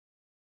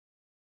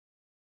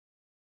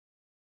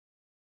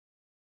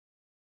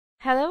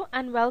Hello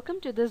and welcome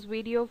to this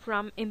video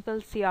from Impel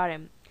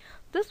CRM.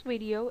 This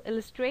video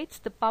illustrates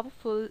the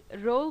powerful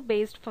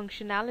role-based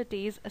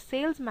functionalities a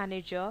sales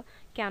manager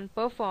can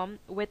perform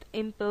with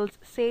Impel's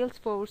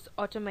Salesforce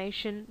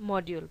automation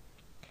module.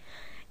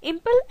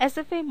 Impel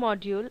SFA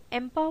module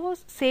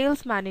empowers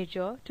sales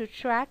manager to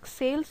track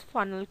sales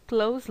funnel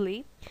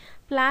closely,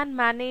 plan,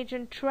 manage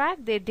and track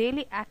their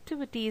daily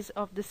activities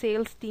of the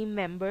sales team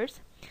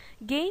members,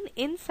 gain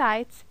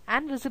insights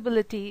and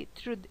visibility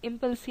through the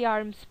Impel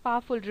CRM's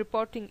powerful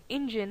reporting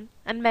engine,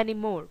 and many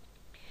more.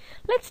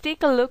 Let's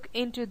take a look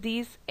into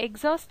these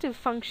exhaustive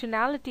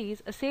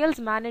functionalities a sales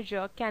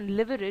manager can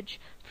leverage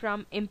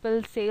from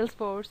Impel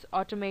Salesforce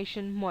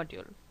automation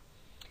module.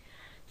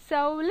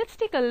 So let's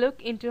take a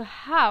look into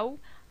how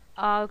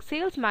a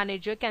sales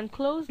manager can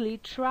closely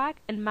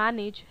track and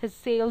manage his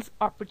sales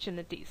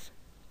opportunities.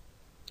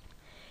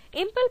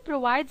 Impel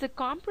provides a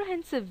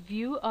comprehensive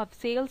view of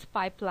sales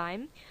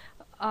pipeline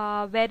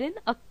wherein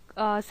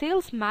a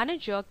sales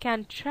manager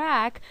can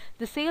track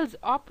the sales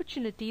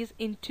opportunities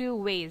in two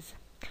ways.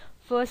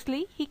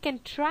 Firstly, he can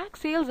track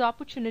sales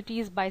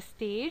opportunities by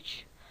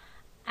stage,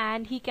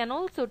 and he can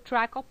also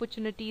track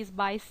opportunities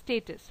by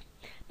status.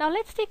 Now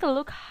let's take a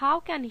look how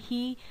can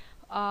he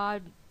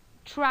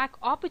track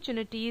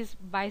opportunities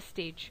by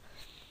stage.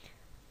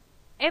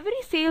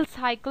 Every sales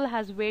cycle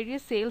has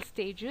various sales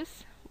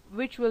stages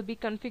which will be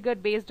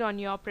configured based on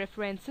your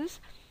preferences,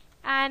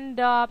 and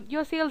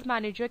your sales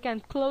manager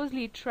can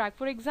closely track.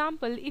 For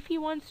example, if he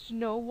wants to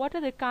know what are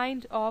the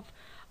kind of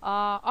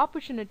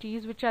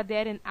opportunities which are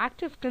there in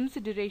active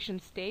consideration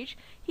stage,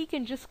 he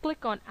can just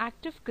click on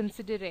active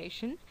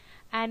consideration,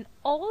 and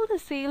all the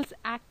sales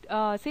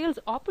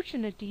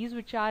opportunities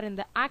which are in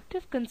the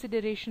active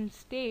consideration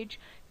stage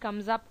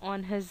comes up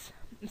on his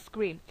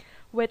screen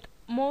with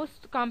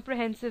most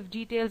comprehensive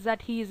details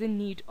that he is in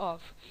need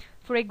of.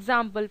 For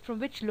example, from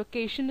which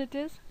location it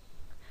is,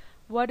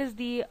 what is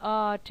the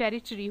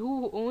territory,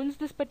 who owns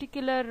this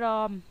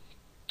particular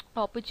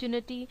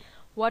opportunity,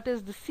 what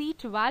is the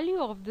seat value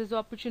of this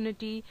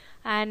opportunity,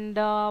 and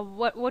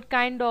what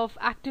kind of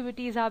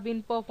activities have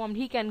been performed.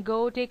 He can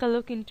go take a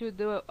look into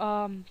the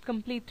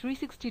complete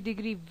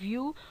 360-degree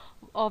view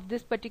of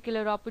this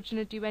particular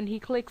opportunity. When he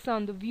clicks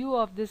on the view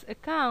of this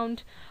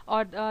account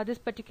or this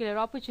particular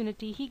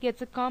opportunity, he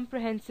gets a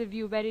comprehensive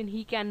view wherein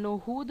he can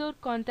know who the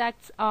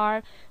contacts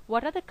are,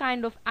 what are the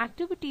kind of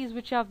activities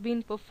which have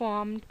been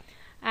performed,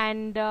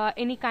 and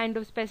any kind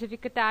of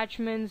specific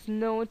attachments,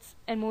 notes,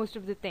 and most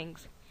of the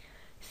things.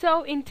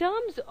 So in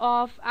terms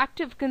of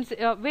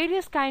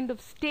various kind of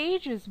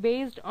stages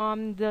based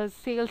on the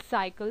sales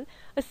cycle,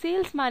 a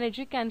sales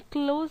manager can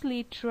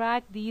closely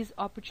track these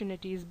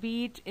opportunities,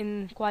 be it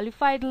in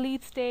qualified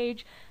lead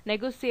stage,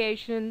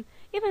 negotiation,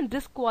 even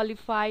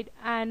disqualified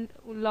and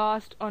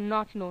lost or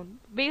not known.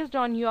 Based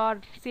on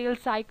your sales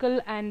cycle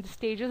and the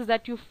stages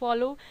that you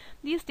follow,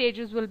 these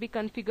stages will be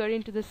configured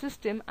into the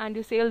system, and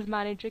your sales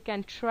manager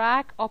can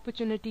track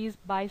opportunities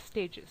by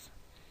stages.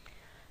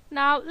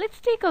 Now let's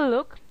take a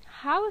look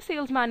how a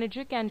sales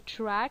manager can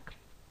track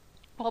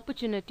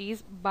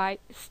opportunities by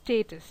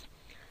status.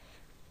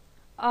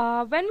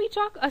 When we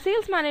talk, a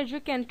sales manager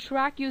can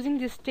track using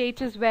the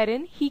status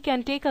wherein he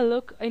can take a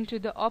look into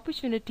the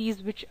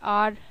opportunities which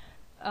are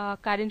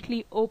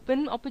currently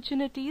open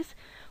opportunities,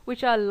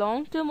 which are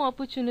long-term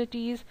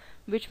opportunities,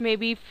 which may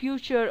be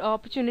future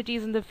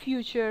opportunities in the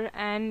future,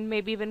 and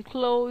maybe even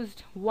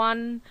closed,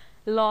 won,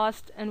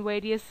 lost, and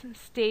various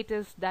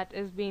status that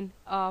is being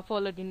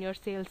followed in your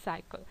sales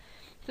cycle.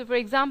 So for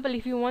example,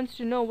 if he wants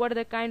to know what are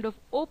the kind of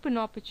open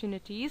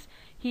opportunities,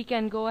 he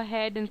can go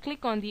ahead and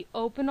click on the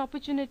open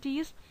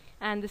opportunities,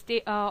 and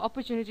the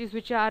opportunities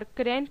which are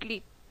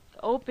currently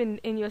open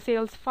in your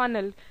sales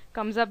funnel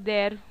comes up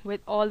there with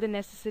all the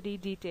necessary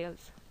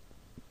details.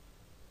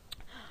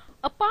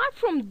 Apart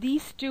from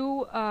these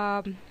two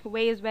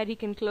ways where he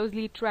can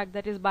closely track,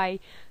 that is by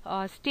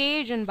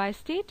stage and by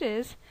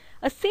status,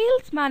 a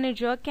sales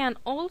manager can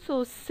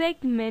also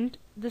segment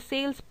the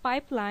sales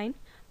pipeline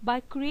by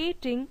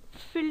creating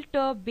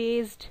filter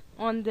based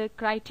on the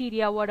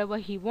criteria whatever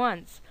he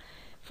wants.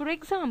 For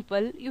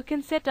example, you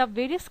can set up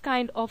various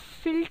kind of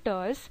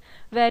filters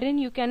wherein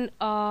you can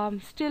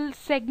still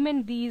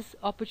segment these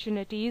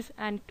opportunities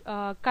and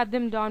cut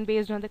them down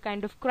based on the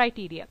kind of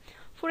criteria.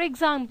 For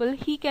example,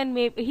 he can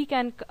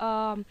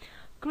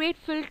create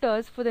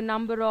filters for the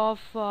number of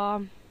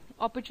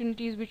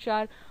opportunities which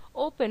are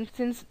open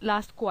since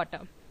last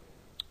quarter,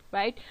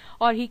 right?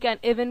 Or he can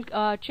even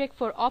check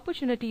for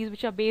opportunities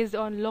which are based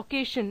on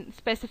location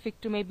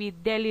specific to maybe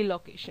Delhi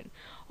location,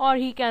 or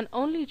he can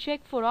only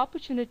check for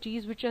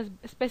opportunities which are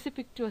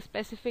specific to a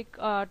specific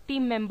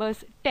team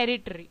member's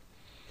territory.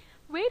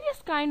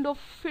 Various kind of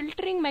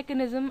filtering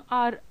mechanisms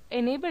are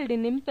enabled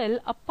in Impel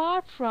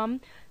apart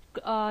from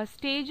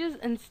stages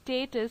and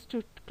status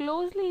to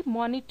closely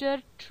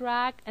monitor,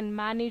 track, and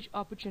manage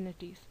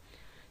opportunities.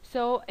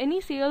 So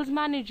any sales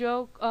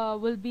manager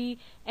will be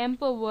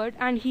empowered,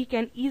 and he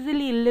can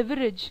easily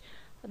leverage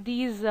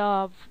these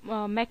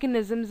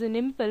mechanisms in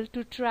Impel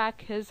to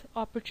track his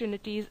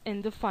opportunities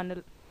in the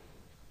funnel.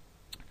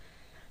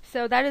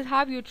 So that is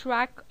how you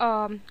track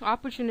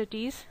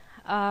opportunities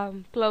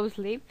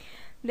closely.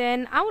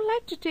 Then I would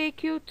like to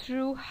take you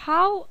through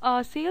how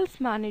a sales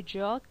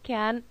manager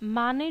can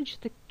manage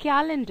the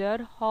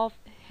calendar of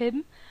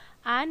him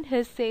and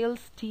his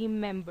sales team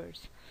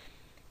members.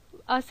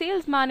 A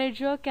sales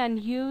manager can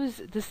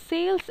use the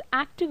sales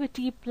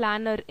activity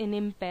planner in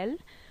Impel,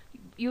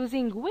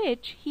 using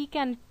which he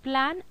can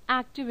plan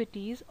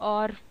activities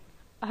or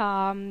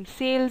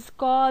sales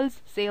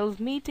calls, sales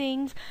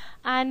meetings,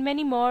 and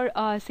many more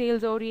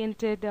sales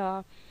oriented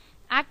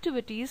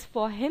activities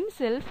for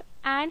himself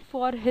and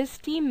for his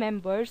team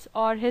members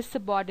or his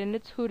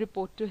subordinates who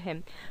report to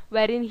him,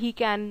 wherein he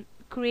can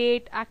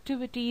create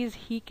activities,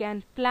 he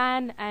can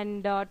plan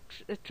and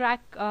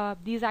track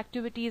these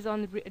activities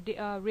on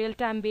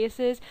real-time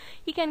basis.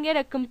 He can get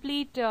a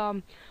complete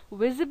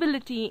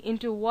visibility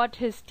into what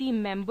his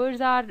team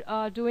members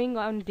are doing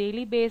on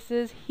daily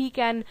basis. He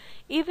can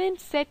even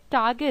set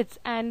targets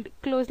and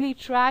closely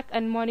track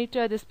and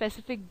monitor the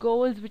specific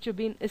goals which have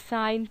been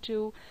assigned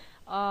to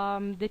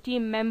the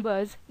team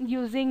members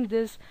using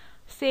this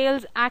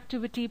sales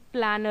activity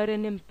planner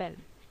in Impel.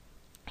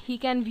 He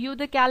can view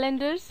the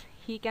calendars,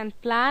 he can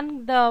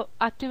plan the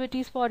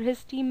activities for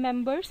his team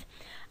members,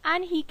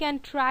 and he can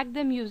track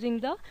them using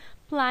the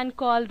plan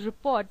call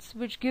reports,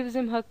 which gives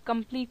him a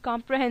complete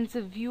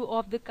comprehensive view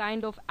of the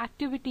kind of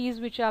activities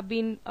which are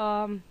being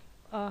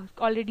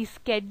already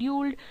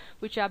scheduled,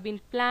 which have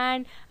been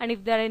planned, and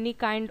if there are any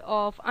kind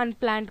of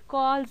unplanned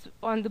calls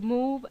on the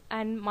move,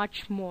 and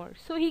much more.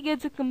 So he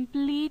gets a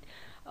complete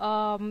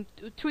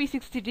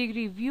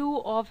 360-degree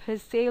view of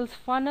his sales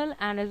funnel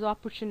and his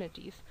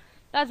opportunities.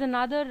 That's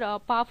another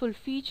powerful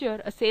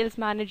feature a sales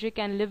manager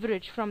can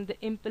leverage from the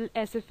Impel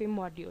SFA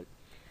module.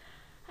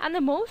 And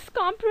the most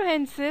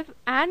comprehensive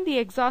and the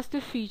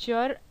exhaustive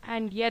feature,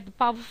 and yet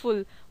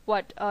powerful,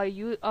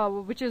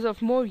 which is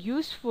of more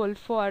useful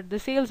for the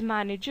sales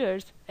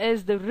managers,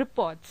 is the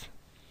reports.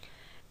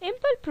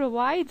 Impel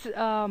provides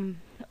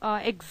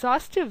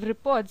exhaustive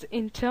reports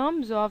in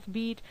terms of,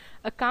 be it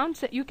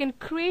accounts. You can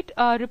create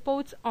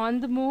reports on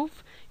the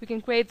move, you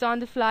can create on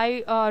the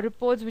fly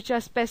reports which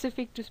are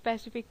specific to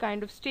specific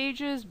kind of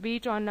stages, be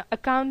it on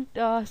account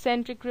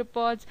centric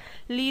reports,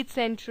 lead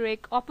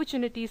centric,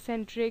 opportunity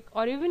centric,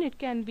 or even it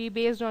can be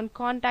based on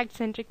contact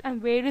centric,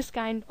 and various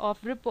kind of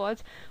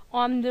reports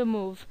on the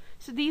move.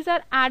 So these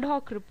are ad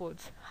hoc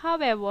reports.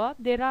 However,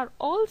 there are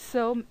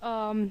also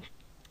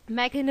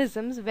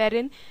mechanisms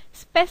wherein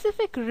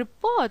specific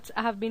reports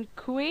have been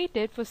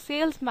created for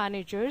sales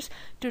managers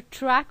to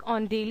track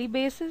on daily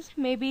basis,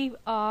 maybe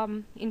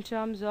in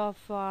terms of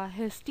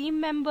his team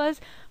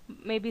members,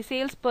 maybe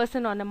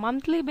salesperson on a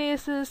monthly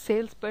basis,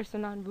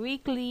 salesperson on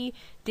weekly,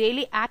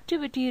 daily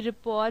activity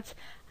reports.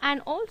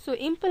 And also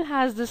Impel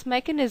has this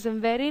mechanism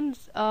wherein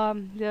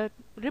the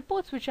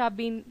reports which have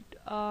been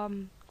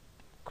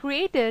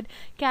created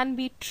can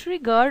be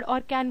triggered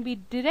or can be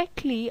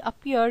directly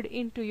appeared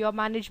into your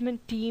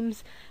management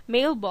team's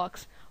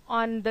mailbox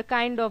on the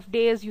kind of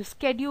days you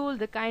schedule,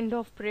 the kind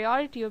of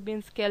priority you've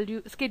been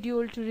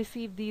scheduled to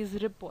receive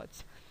these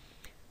reports.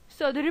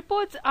 So the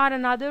reports are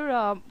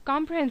another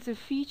comprehensive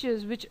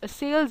features which a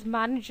sales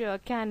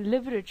manager can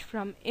leverage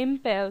from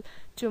Impel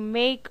to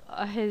make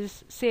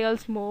his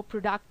sales more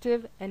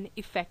productive and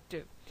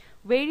effective.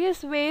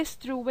 Various ways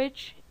through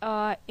which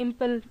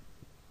Impel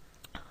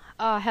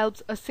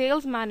helps a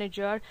sales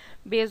manager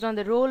based on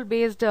the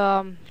role-based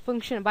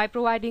function, by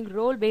providing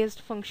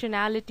role-based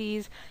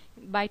functionalities,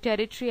 by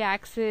territory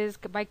access,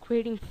 by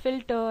creating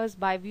filters,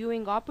 by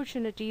viewing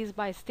opportunities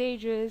by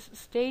stages,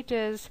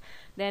 status,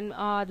 then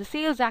the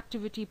sales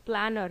activity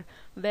planner,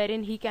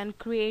 wherein he can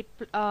create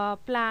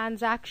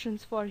plans,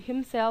 actions for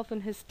himself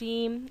and his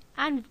team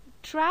and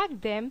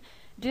track them,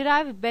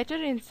 derive better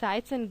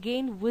insights and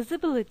gain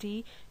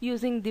visibility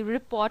using the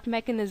report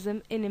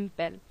mechanism in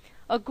Impel.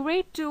 A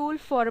great tool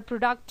for a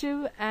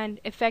productive and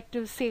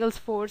effective sales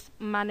force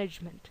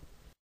management.